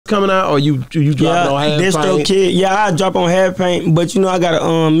coming out, or you dropping on Half Distro Paint? Kid. Yeah, I drop on Half Paint, but you know I got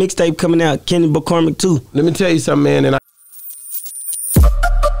a mixtape coming out, Kenny but Carmick too. Let me tell you something, man. And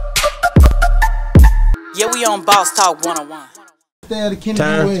yeah, we on Boss Talk 101. Stay out of Kenny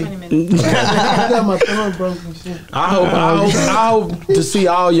way. I got my thumb broken and shit. I hope to see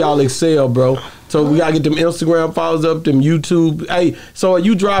all y'all excel, bro. So we gotta get them Instagram follows up, them YouTube. Hey, so are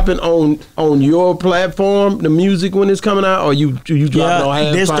you dropping on your platform the music when it's coming out, or you dropping on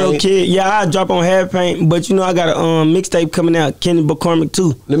Half Distro Paint? Kid. Yeah, I drop on Half Paint, but you know I got a mixtape coming out, Kenny but Carmick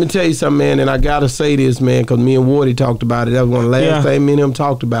too. Let me tell you something, man, and I gotta say this, man, because me and Woody talked about it. That was one of the last things me and him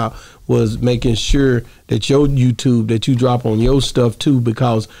talked about, was making sure that your YouTube, that you drop on your stuff too,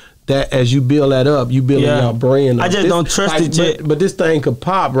 because that as you build that up, you building your brand up. I just don't trust it yet. But this thing could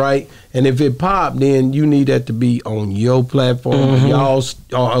pop, right? And if it pop, then you need that to be on your platform, y'all's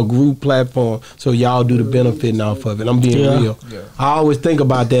a group platform, so y'all do the benefiting off of it. I'm being real. Yeah. I always think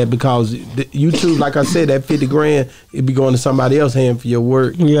about that because YouTube, like I said, that 50 grand, it be going to somebody else's hand for your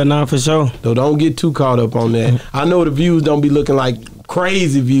work. Yeah, nah, for sure. So don't get too caught up on that. I know the views don't be looking like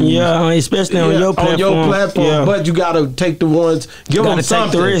crazy views. Yeah, especially on your platform. On your platform, but you gotta take the ones. Give them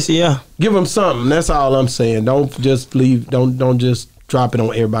something. Take the risk, Give them something. That's all I'm saying. Don't just leave. Don't just drop it on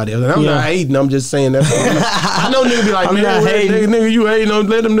everybody else. And I'm not hating. I'm just saying that's. I know niggas be like, man, nigga, you hating on?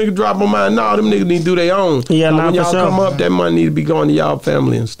 Let them niggas drop on mine. No, them niggas need to do their own. Yeah, nah, when y'all come up, that money need to be going to y'all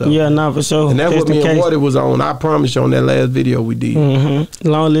family and stuff. Yeah, nah, for sure. And that's what me and Woody was on. I promise you on that last video we did.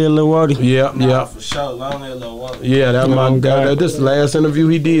 Long live Lil Woody. Yeah. For sure, long live Lil Woody. Yeah, that my this the last interview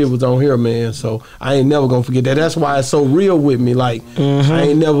he did was on here, man. So I ain't never gonna forget that. That's why it's so real with me. Like I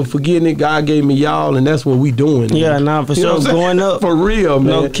ain't never forgetting it. God gave me y'all, and that's what we doing. Yeah, nah, for sure. Going up for real,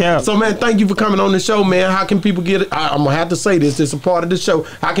 man. No cap. So man, thank you for coming on the show, man. How can people get it? I'm gonna have to say this. It's a part of the show.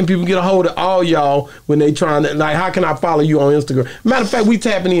 How can people get a hold of all y'all when they trying to, like? How can I follow you on Instagram? Matter of fact, we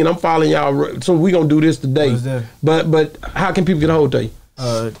tapping in. I'm following y'all. So we gonna do this today. But how can people get a hold of you?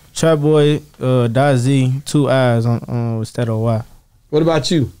 Trapboy.z 2 eyes on instead of Y. What about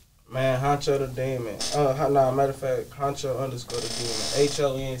you? Man, Honcho the Demon. Matter of fact, Honcho _the Demon.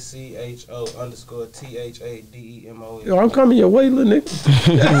 HONCHO_THADEMON. Yo, I'm coming your way, little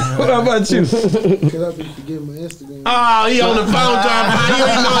nigga. What about you? Cause I be forgetting my Instagram. Oh, he on the phone trying to find you.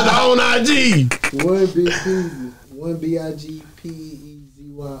 Ain't know his own IG. One BIGPEZY_.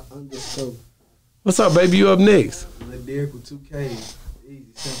 What's up, baby? You up next? Lil Derek with 2 Ks.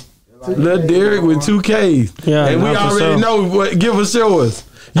 Easy. Lil Derek with 2 Ks. Yeah, and we already know what. Give us yours.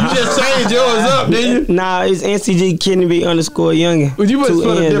 You just changed yours up, didn't you? Nah, it's NCG Kenny B _Youngin. Well, you must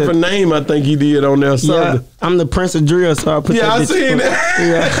put a different name. I think he did on there. Something. Yeah, I'm the Prince of Drill, so I put that. Yeah, I seen that.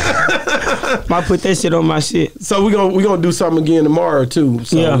 Yeah, I put that shit on my shit. So we gonna do something again tomorrow too.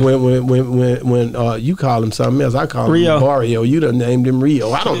 So when you call him something else, I call Rio. him Barrio. You done named him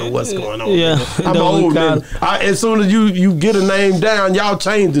Rio. I don't know what's going on. Yeah, I'm old. As soon as you get a name down, y'all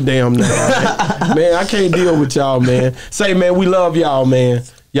change the damn name. Man, I can't deal with y'all, man. Say, man, we love y'all, man.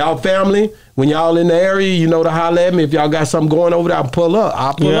 Y'all family, when y'all in the area, you know to holler at me. If y'all got something going over there, I'll pull up.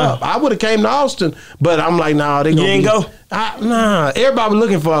 I would have came to Austin, but I'm like, nah, they gonna ain't go? Nah, everybody was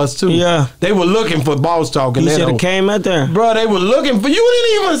looking for us too. Yeah. They were looking for Boss Talk. You should have came out there. Bro, they were looking for you.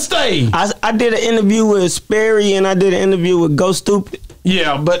 Didn't even stay. I did an interview with Sperry and I did an interview with Go Stupid.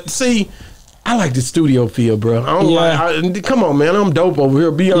 Yeah, but see, I like the studio feel, bro. I don't come on, man. I'm dope over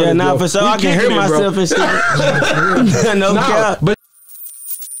here. Be honest. Yeah, nah, for sure. I can hear myself and shit. No cap. But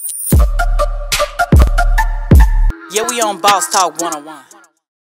yeah, we on Boss Talk 101.